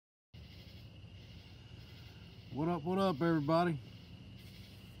What up, everybody?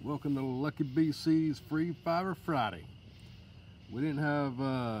 Welcome to Lucky BC's Free Fiver Friday. We didn't have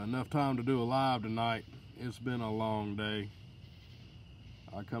enough time to do a live tonight. It's been a long day.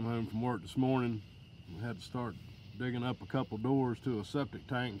 I come home from work this morning. We had to start digging up a couple doors to a septic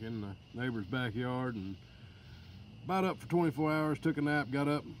tank in the neighbor's backyard, and about up for 24 hours, took a nap, got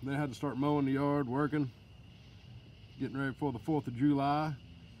up, then had to start mowing the yard, working, getting ready for the 4th of July.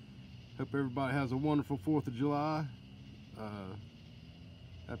 Hope everybody has a wonderful 4th of July.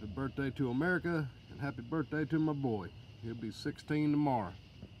 Happy birthday to America, and happy birthday to my boy. He'll be 16 tomorrow.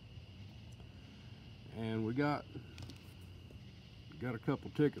 And we got a couple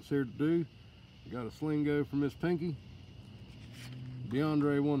tickets here to do. We got a Slingo from Miss Pinky.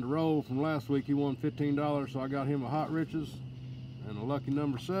 DeAndre won the roll from last week. He won $15, so I got him a Hot Riches and a lucky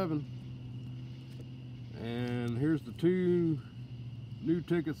number 7. And here's the 2 new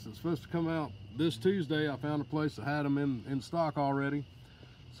tickets that's supposed to come out this Tuesday. I found a place that had them in stock already.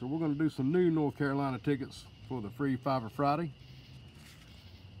 So we're going to do some new North Carolina tickets for the Free Fiver Friday.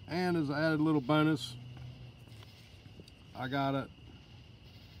 And as an added little bonus, I got a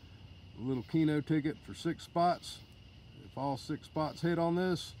little Keno ticket for 6 spots. If all 6 spots hit on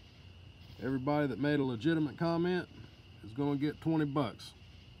this, everybody that made a legitimate comment is going to get 20 bucks.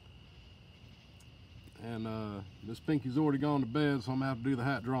 And Miss Pinky's already gone to bed, so I'm going to have to do the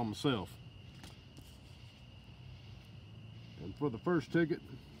hat draw myself. And for the first ticket,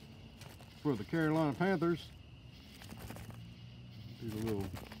 for the Carolina Panthers, do a little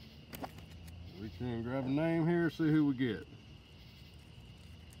reach in and grab a name here, see who we get.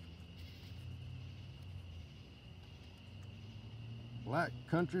 Black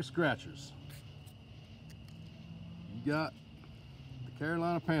Country Scratchers. You got the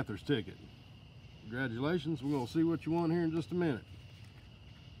Carolina Panthers ticket. Congratulations. We're going to see what you won here in just a minute.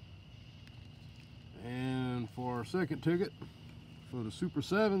 And for our second ticket, for the Super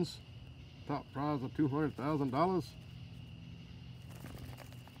 7s, top prize of $200,000.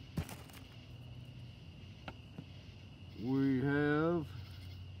 We have,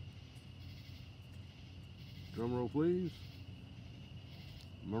 drum roll please,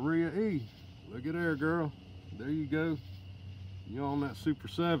 Maria E. Look at there, girl. There you go. You're on that Super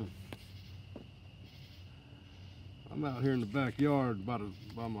 7. I'm out here in the backyard by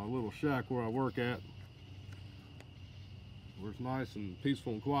my little shack where I work at, where it's nice and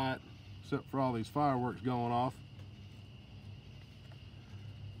peaceful and quiet, except for all these fireworks going off.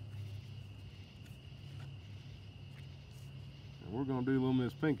 And we're going to do a little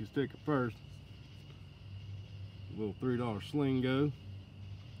Miss Pinky's ticket first. A little $3 Slingo.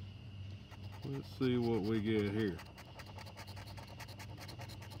 Let's see what we get here.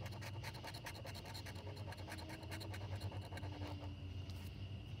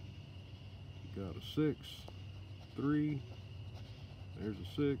 Got a 6, 3, there's a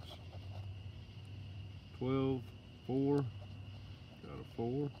 6, 12, 4, got a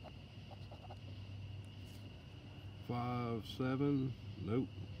 4, 5, 7, nope,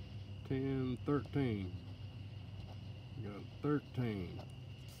 10, 13, got a 13,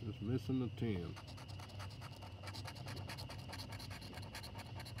 just missing the 10.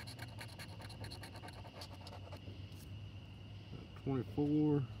 Got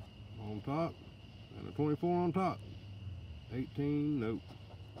 24 on top, and a 24 on top. 18, nope,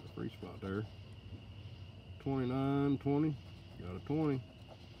 got a free spot there. 29, 20, got a 20.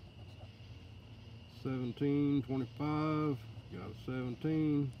 17, 25, got a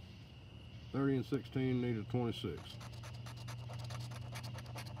 17. 30 and 16 need a 26.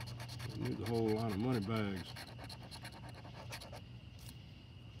 We need the whole line of money bags.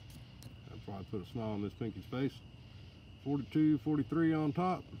 I'd probably put a smile on Miss Pinky's face. 42, 43 on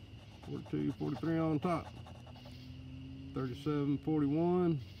top. 42, 43 on top. 37,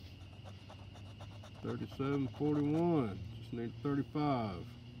 41. 37, 41. Just need 35.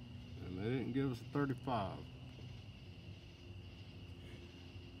 And they didn't give us a 35.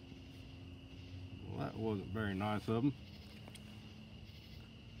 Well, that wasn't very nice of them.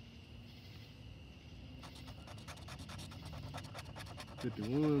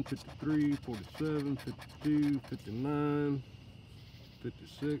 $51, $53, $47, $52, $59,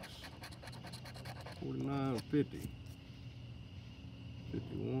 $56, $49, $50,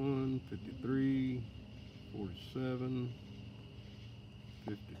 $51, $53, $47,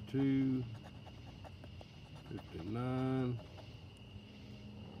 $52, $59,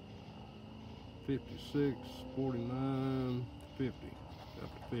 $56, $49, $50. Got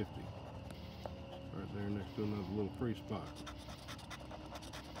the 50. Right there next to another little free spot.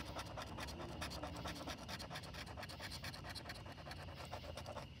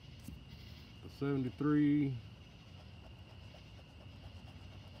 73,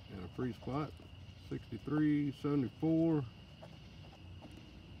 free spot. 63, 74.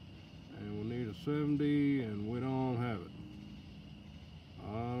 And we need a 70, and we don't have it.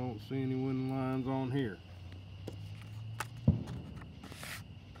 I don't see any winning lines on here.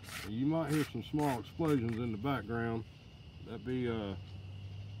 You might hear some small explosions in the background. That'd be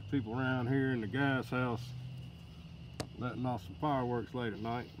people around here in the gas house letting off some fireworks late at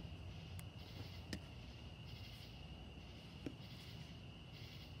night.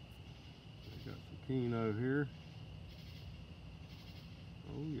 Got some Keno here.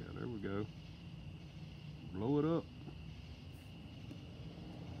 Oh yeah, there we go. Blow it up.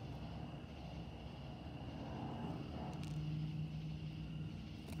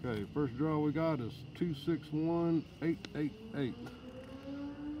 Okay, first draw we got is 261888.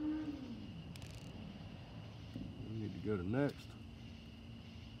 We need to go to next.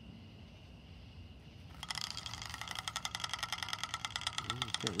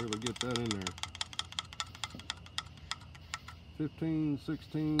 Can't really get that in there. 15,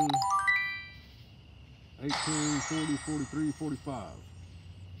 16, 18, 40, 43, 45.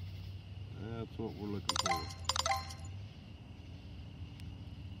 That's what we're looking for.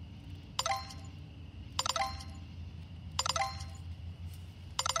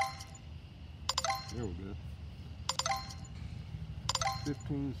 There we go.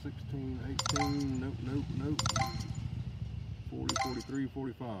 15, 16, 18, nope, nope, nope. 40, 43,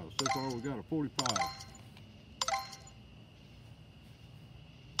 45. So far we got a 45.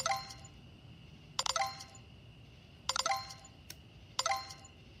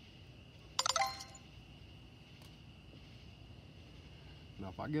 Now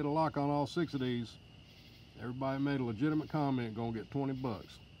if I get a lock on all 6 of these, everybody made a legitimate comment gonna get 20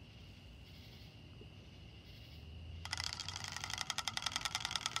 bucks.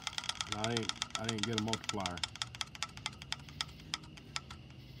 I didn't get a multiplier.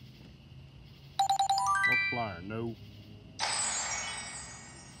 Multiplier, no.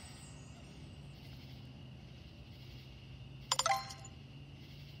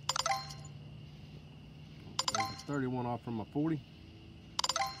 There's 31 off from my 40.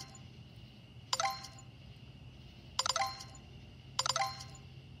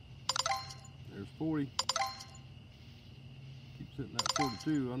 There's 40. Keep sitting at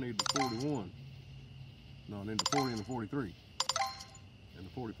 42. I need the 41. No, I need the 40 and the 43. And the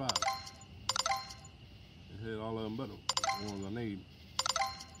 45. It hit all of them but the ones I need.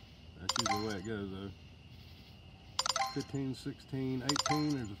 That's usually the way it goes though. 15, 16,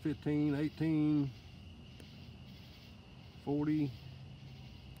 18. There's a 15, 18, 40,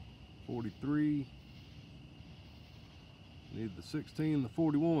 43. Need the 16, the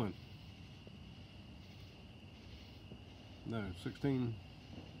 41. No, 16,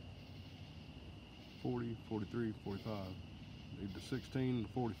 40, 43, 45. Need the 16, the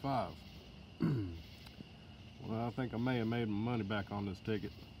 45. Well, I think I may have made my money back on this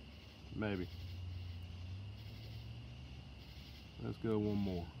ticket. Maybe. Let's go one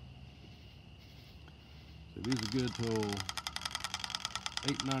more. So these are good till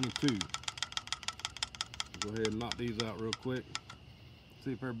 892. Go ahead and knock these out real quick.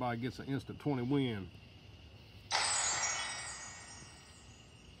 See if everybody gets an instant 20 win.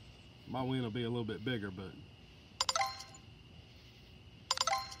 My win will be a little bit bigger, but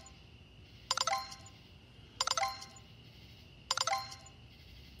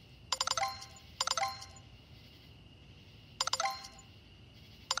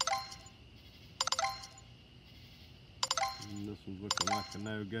and this one's looking like a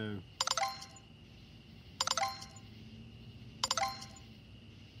no-go.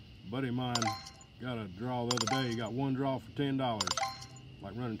 Buddy of mine got a draw the other day. He got one draw for $10.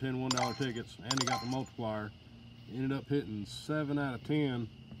 Like running 10 $1 tickets, and he got the multiplier. He ended up hitting 7 out of 10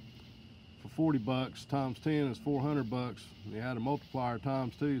 for 40 bucks. Times 10 is 400 bucks. And he had a multiplier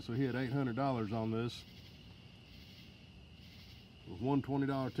times 2, so he had $800 on this. With one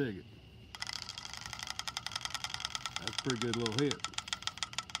 $20 ticket. That's a pretty good little hit.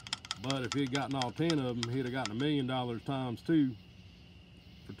 But if he'd gotten all 10 of them, he'd have gotten $1 million times 2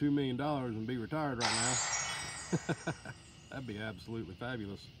 for $2 million and be retired right now. That'd be absolutely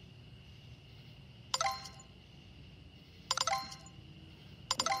fabulous.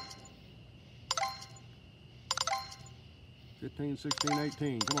 $15, $16,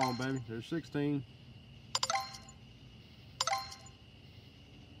 $18. Come on, baby. There's 16.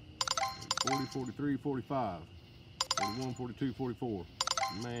 40, 43, 45. 41, 42, 44.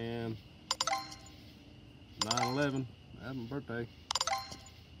 Man. 9/11. That's my birthday.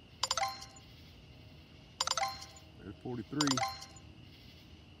 There's 43.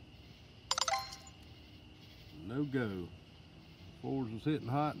 No go. Fours was hitting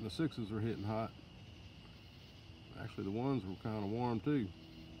hot and the sixes were hitting hot. Actually, the ones were kind of warm too.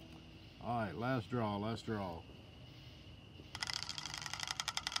 All right, last draw, last draw.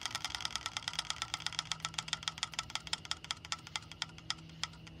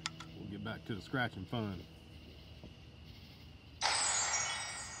 We'll get back to the scratching fun.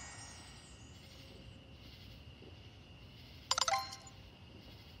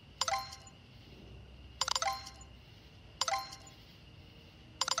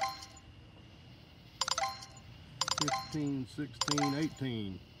 $15, $16,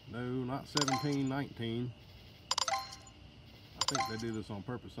 $18. No, not $17, $19. I think they do this on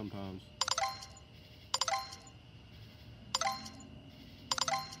purpose sometimes.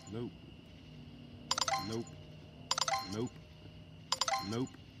 Nope. Nope. Nope. Nope.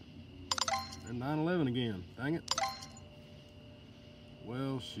 And 9/11 again. Dang it.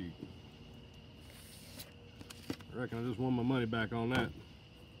 Well, shoot. I reckon I just won my money back on that.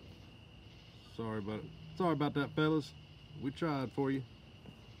 Sorry about that, fellas. We tried for you.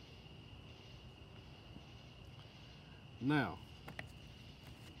 Now,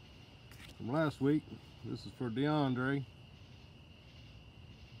 from last week, this is for DeAndre.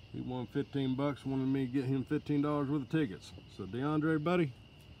 He won 15 bucks, wanted me to get him $15 worth of tickets. So DeAndre, buddy,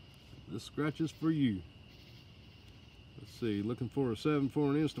 this scratch is for you. Let's see, looking for a 7 for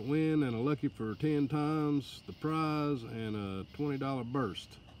an instant win and a lucky for 10 times the prize and a $20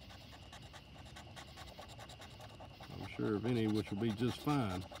 burst. I'm sure of any, which will be just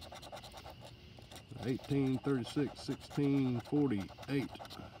fine. 18, 36, 16, 48.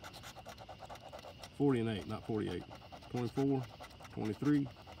 40 and 8, not 48. 24, 23,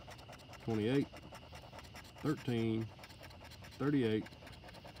 28, 13, 38,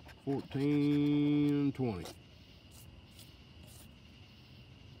 14, 20.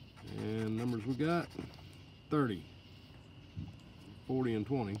 And numbers we got: 30, 40 and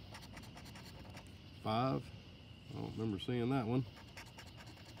 20. 5, I don't remember seeing that one.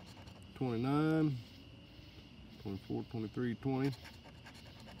 29, 24, 23, 20,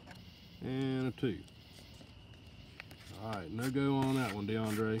 and a 2. All right, no go on that one,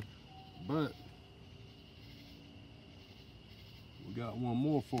 DeAndre. But we got one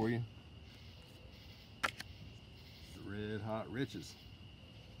more for you. The Red Hot Riches.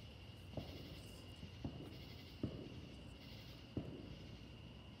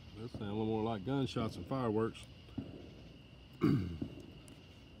 That sounds a little more like gunshots and fireworks.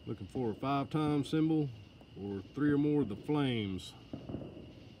 Looking for a 5-time symbol or 3 or more of the flames.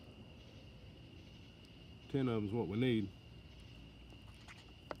 10 of them is what we need.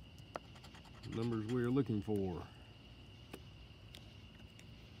 Numbers we are looking for: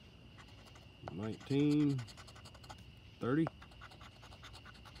 19, 30,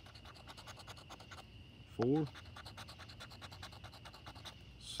 4,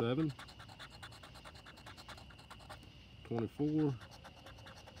 7, 24,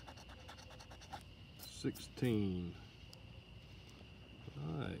 16.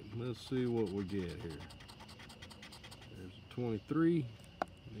 All right, let's see what we get here. There's a 23,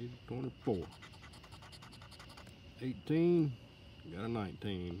 need a 24. 18, got a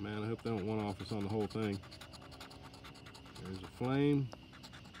 19. Man, I hope they don't one off us on the whole thing. There's a flame.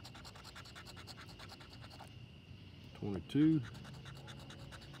 22,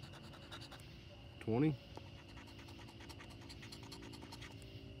 20,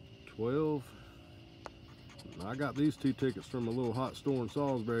 12. I got these 2 tickets from a little hot store in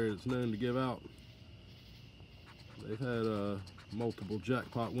Salisbury that's known to give out. They've had multiple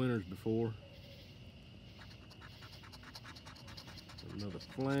jackpot winners before. Another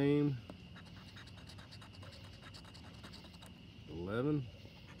flame. 11,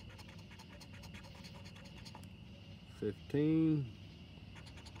 15,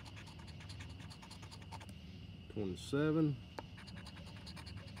 27,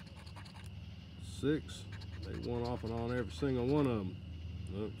 6. They won off and on every single one of them.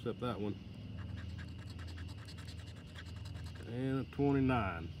 Nope, except that one. And a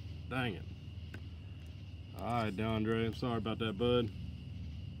 29. Dang it. Alright, DeAndre, I'm sorry about that, bud.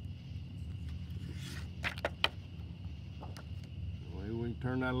 Maybe we can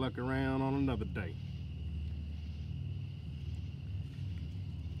turn that luck around on another day.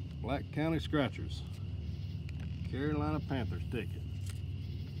 Black County Scratchers. Carolina Panthers ticket.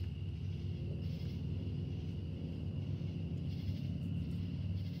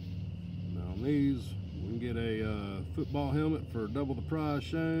 Now on these, we can get a football helmet for double the prize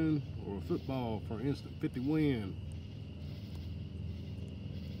shown, or a football for instant 50 win.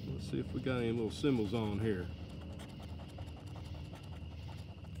 Let's see if we got any little symbols on here.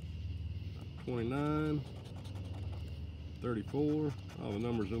 29, 34. Oh, the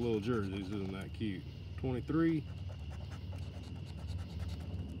numbers are little jerseys, isn't that cute? 23,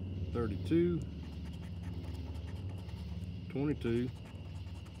 32, 22,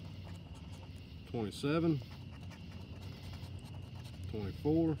 27,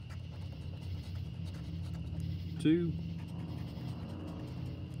 24, 2,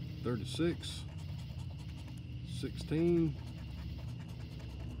 36, 16,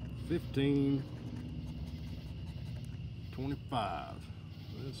 15, 25.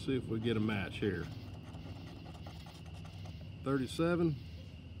 Let's see if we get a match here. 37.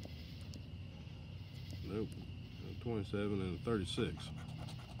 Nope. 27 and 36.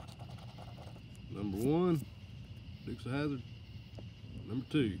 Number 1, Dukes of Hazzard. Number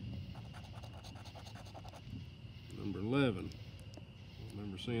 2, number 11. Don't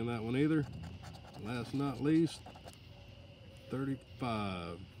remember seeing that one either. Last but not least,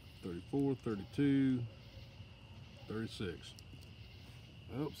 35, 34, 32, 36.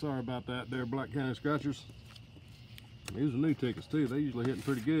 Oh, sorry about that there, Black County Scratchers. These are new tickets too. They usually hitting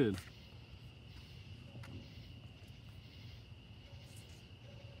pretty good.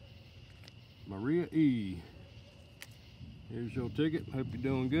 Maria E. Here's your ticket. Hope you're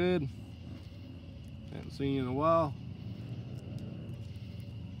doing good. Haven't seen you in a while.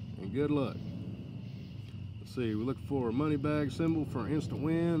 And good luck. Let's see, we're looking for a money bag symbol for an instant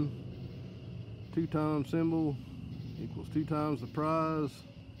win. 2-time symbol equals 2 times the prize.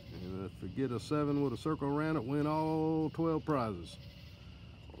 And if we get a 7 with a circle around it, win all 12 prizes.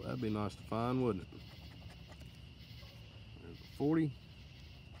 Well, that'd be nice to find, wouldn't it? There's a 40,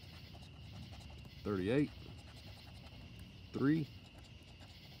 38, 3,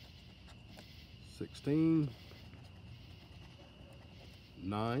 16,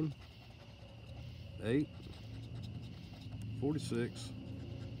 9, 8, 46,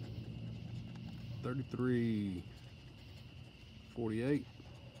 33, 48,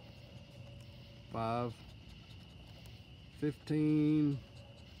 5, 15,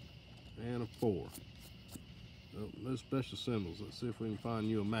 and a 4. Oh, no special symbols. Let's see if we can find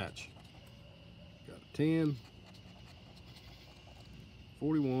you a match. Got a 10,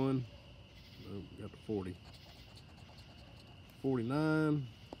 41, nope, got the 40, 49,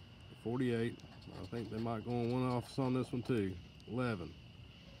 48. I think they might go on one office on this one too. 11,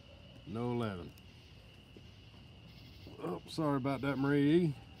 no 11. Oh, sorry about that, Marie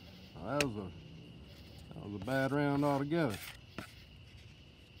E. Oh, that was a bad round altogether.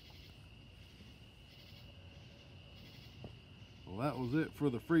 Well, that was it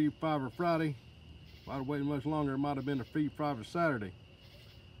for the Free Fiver Friday. If I'd have waited much longer, it might have been a Free Fiver Saturday.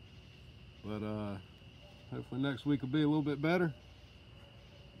 But hopefully next week will be a little bit better.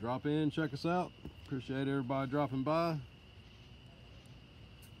 Drop in, check us out. Appreciate everybody dropping by.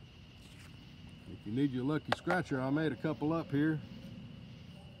 If you need your lucky scratcher, I made a couple up here.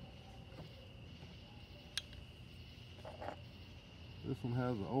 This one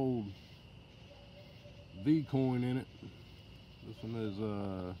has an old V coin in it. This one is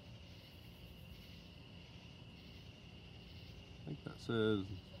I think that says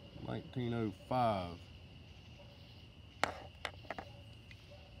 1905.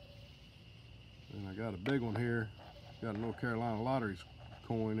 And I got a big one here. Got a North Carolina Lottery's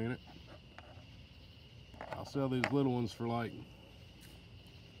coin in it. I'll sell these little ones for like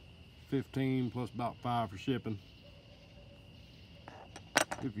 15 plus about 5 for shipping.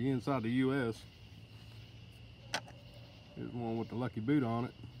 If you're inside the US. Here's one with the lucky boot on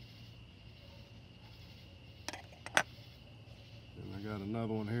it. And I got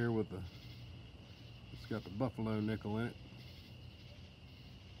another one here with it's got the buffalo nickel in it.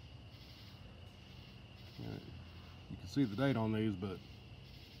 You can see the date on these, but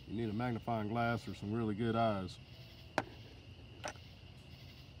you need a magnifying glass or some really good eyes.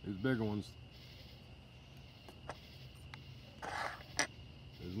 These bigger ones,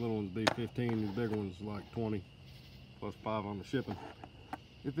 these little ones be 15, these bigger ones like 20, plus 5 on the shipping.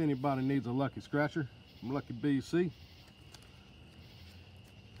 If anybody needs a lucky scratcher, I'm Lucky BC.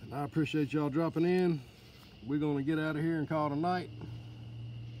 And I appreciate y'all dropping in. We're gonna get out of here and call it a night.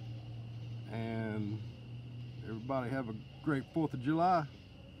 And everybody have a great 4th of July.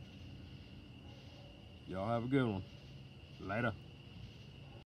 Y'all have a good one. Later.